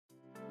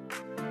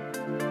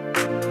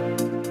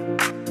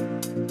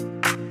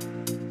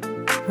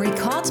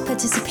Record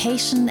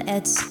participation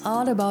at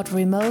All About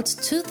Remote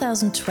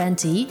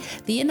 2020,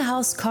 the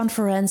in-house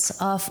conference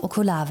of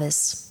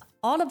oculavis.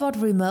 All About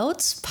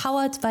Remote,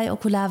 powered by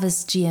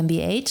oculavis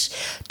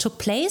GmbH, took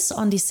place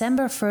on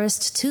December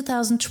 1st,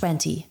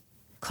 2020.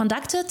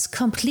 Conducted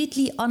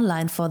completely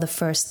online for the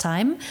first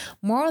time,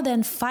 more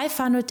than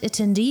 500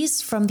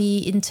 attendees from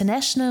the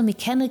international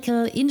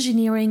mechanical,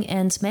 engineering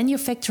and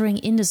manufacturing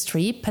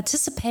industry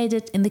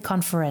participated in the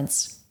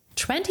conference.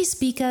 20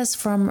 speakers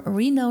from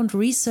renowned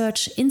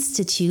research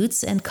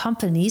institutes and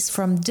companies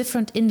from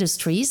different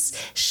industries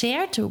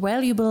shared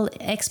valuable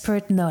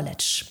expert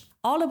knowledge.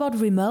 All About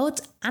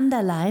Remote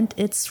underlined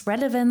its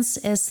relevance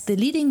as the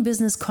leading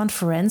business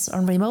conference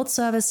on remote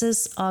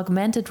services,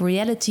 augmented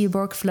reality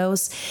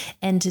workflows,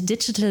 and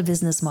digital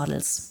business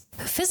models.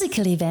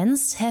 Physical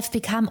events have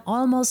become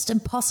almost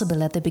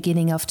impossible at the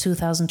beginning of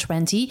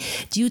 2020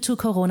 due to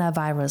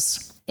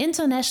coronavirus.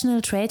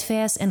 International trade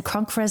fairs and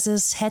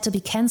congresses had to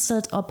be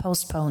cancelled or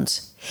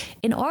postponed.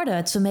 In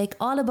order to make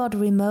All About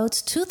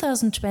Remote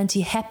 2020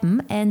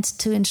 happen and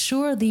to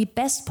ensure the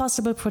best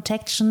possible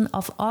protection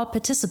of all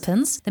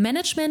participants, the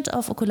management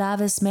of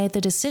oculavis made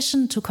the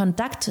decision to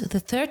conduct the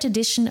third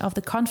edition of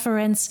the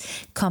conference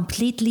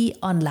completely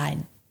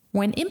online.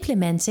 When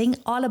implementing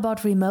All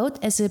About Remote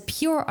as a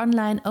pure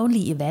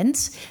online-only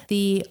event,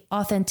 the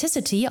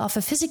authenticity of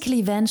a physical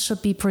event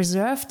should be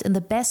preserved in the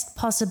best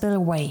possible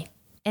way.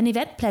 An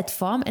event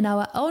platform in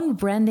our own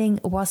branding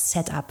was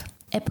set up.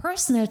 A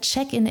personal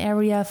check-in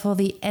area for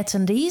the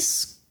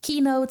attendees,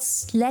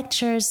 keynotes,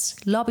 lectures,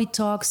 lobby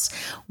talks,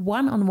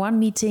 one-on-one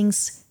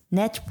meetings,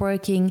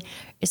 networking,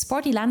 a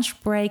sporty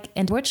lunch break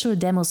and virtual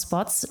demo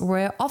spots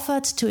were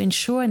offered to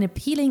ensure an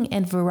appealing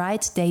and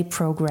varied day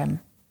program.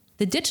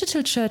 The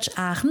Digital Church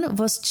Aachen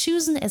was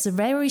chosen as a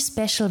very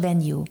special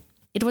venue.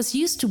 It was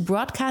used to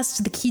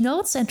broadcast the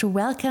keynotes and to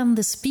welcome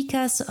the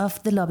speakers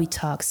of the lobby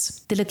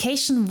talks. The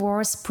location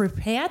was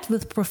prepared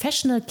with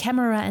professional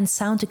camera and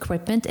sound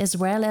equipment as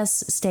well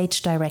as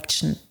stage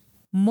direction.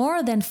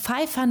 More than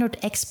 500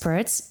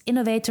 experts,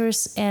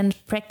 innovators and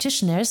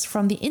practitioners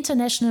from the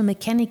international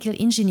mechanical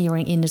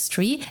engineering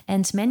industry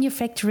and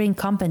manufacturing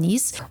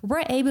companies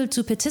were able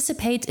to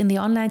participate in the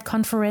online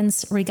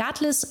conference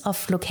regardless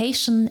of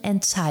location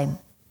and time.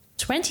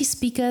 20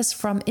 speakers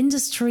from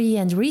industry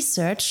and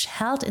research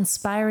held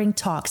inspiring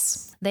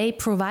talks. They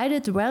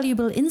provided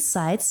valuable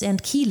insights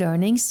and key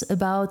learnings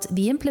about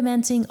the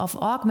implementing of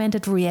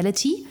augmented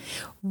reality,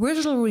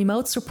 virtual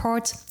remote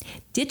support,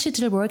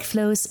 digital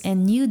workflows,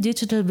 and new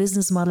digital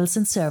business models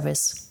and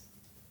service.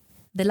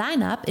 The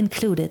lineup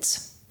included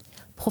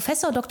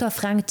Professor Dr.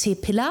 Frank T.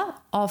 Piller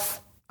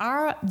of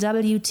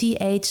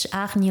RWTH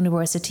Aachen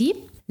University,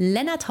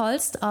 Lennart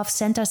Holst of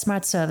Center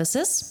Smart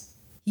Services,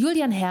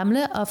 Julian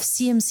Hermle of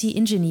CMC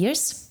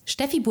Engineers,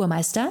 Steffi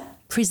Burmeister,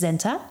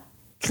 Presenter,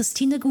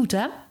 Christine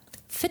Guter,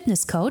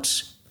 Fitness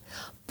Coach,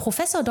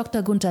 Professor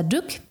Dr. Gunter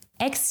Dück,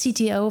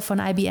 ex-CTO von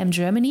IBM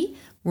Germany,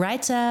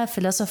 writer,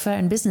 philosopher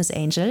and business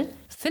angel,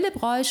 Philipp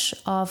Reusch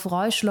of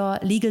Reusch Law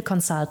Legal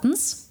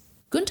Consultants,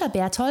 Günther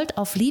Berthold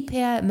of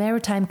Liebherr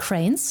Maritime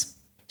Cranes,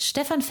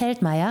 Stefan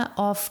Feldmeier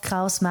of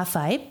Kraus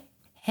Maffei,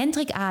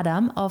 Hendrik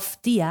Adam of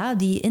DIA,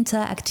 die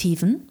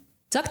Interaktiven,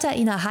 Dr.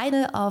 Ina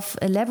Heide of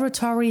a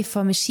Laboratory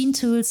for Machine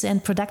Tools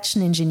and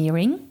Production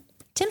Engineering,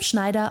 Tim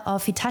Schneider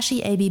of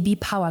Hitachi ABB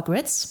Power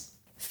Grids,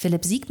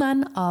 Philipp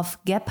Siegmann of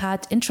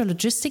Gebhardt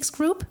Intralogistics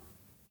Group,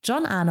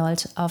 John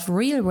Arnold of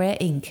RealWare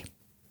Inc.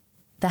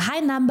 The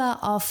high number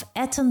of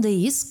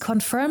attendees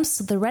confirms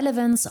the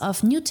relevance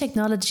of new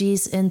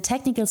technologies in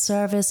technical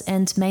service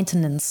and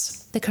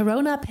maintenance. The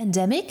corona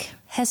pandemic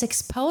has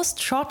exposed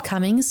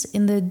shortcomings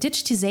in the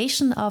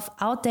digitization of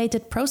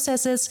outdated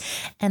processes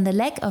and the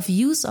lack of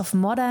use of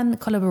modern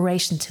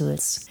collaboration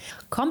tools.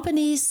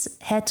 Companies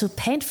had to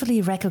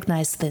painfully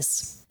recognize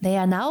this. They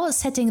are now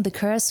setting the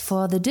course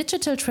for the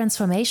digital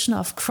transformation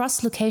of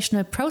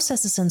cross-locational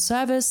processes in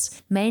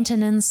service,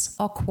 maintenance,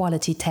 or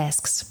quality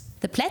tasks.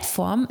 The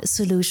platform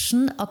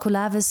solution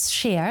oculavis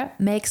Share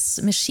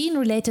makes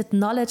machine-related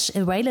knowledge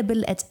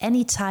available at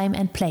any time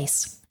and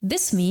place.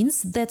 This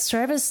means that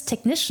service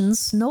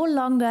technicians no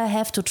longer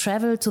have to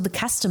travel to the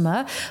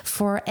customer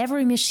for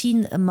every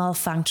machine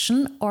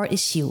malfunction or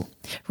issue.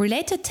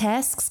 Related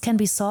tasks can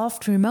be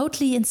solved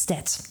remotely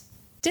instead.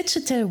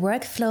 Digital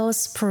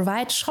workflows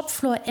provide shop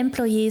floor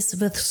employees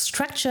with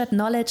structured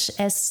knowledge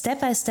as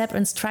step-by-step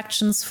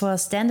instructions for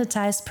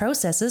standardized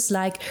processes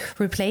like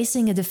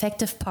replacing a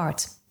defective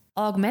part.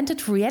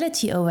 Augmented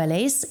reality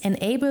overlays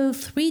enable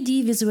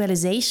 3D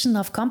visualization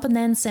of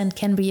components and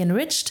can be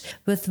enriched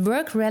with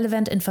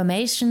work-relevant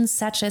information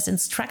such as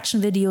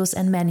instruction videos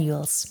and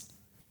manuals.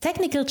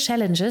 Technical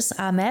challenges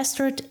are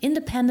mastered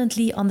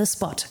independently on the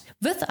spot,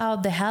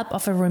 without the help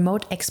of a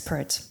remote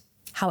expert.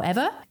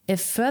 However, if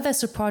further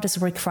support is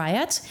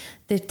required,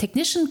 the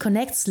technician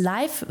connects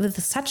live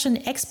with such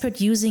an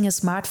expert using a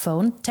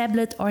smartphone,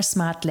 tablet or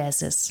smart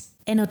glasses.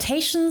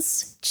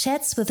 Annotations,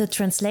 chats with a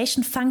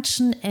translation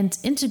function and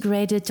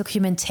integrated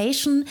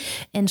documentation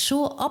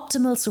ensure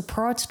optimal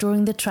support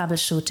during the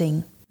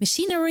troubleshooting.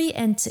 Machinery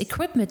and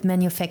equipment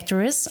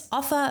manufacturers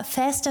offer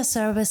faster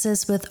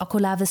services with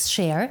oculavis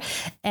Share,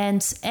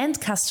 and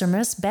end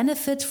customers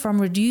benefit from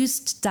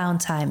reduced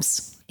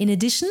downtimes. In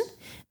addition,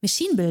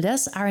 machine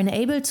builders are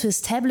enabled to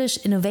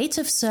establish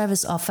innovative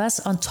service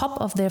offers on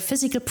top of their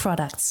physical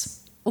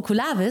products.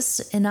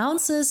 Oculavis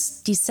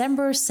announces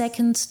December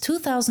 2nd,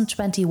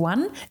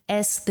 2021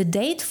 as the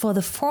date for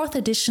the 4th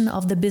edition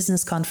of the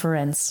business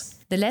conference.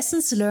 The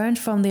lessons learned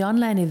from the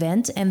online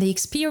event and the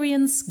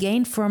experience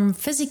gained from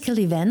physical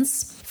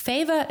events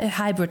favor a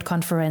hybrid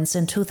conference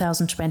in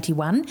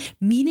 2021,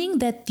 meaning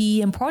that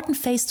the important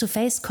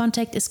face-to-face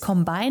contact is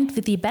combined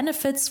with the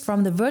benefits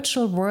from the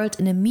virtual world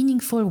in a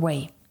meaningful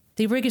way.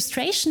 The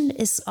registration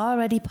is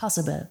already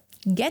possible.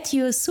 Get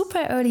your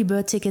super early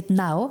bird ticket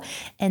now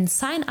and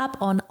sign up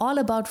on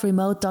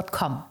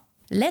allaboutremote.com.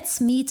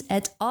 Let's meet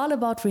at All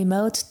About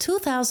Remote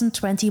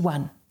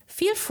 2021.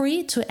 Feel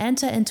free to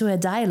enter into a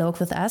dialogue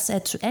with us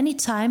at any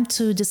time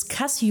to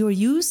discuss your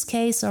use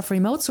case of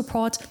remote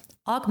support,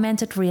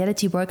 augmented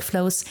reality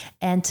workflows,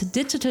 and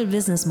digital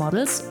business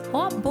models,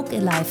 or book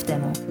a live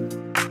demo.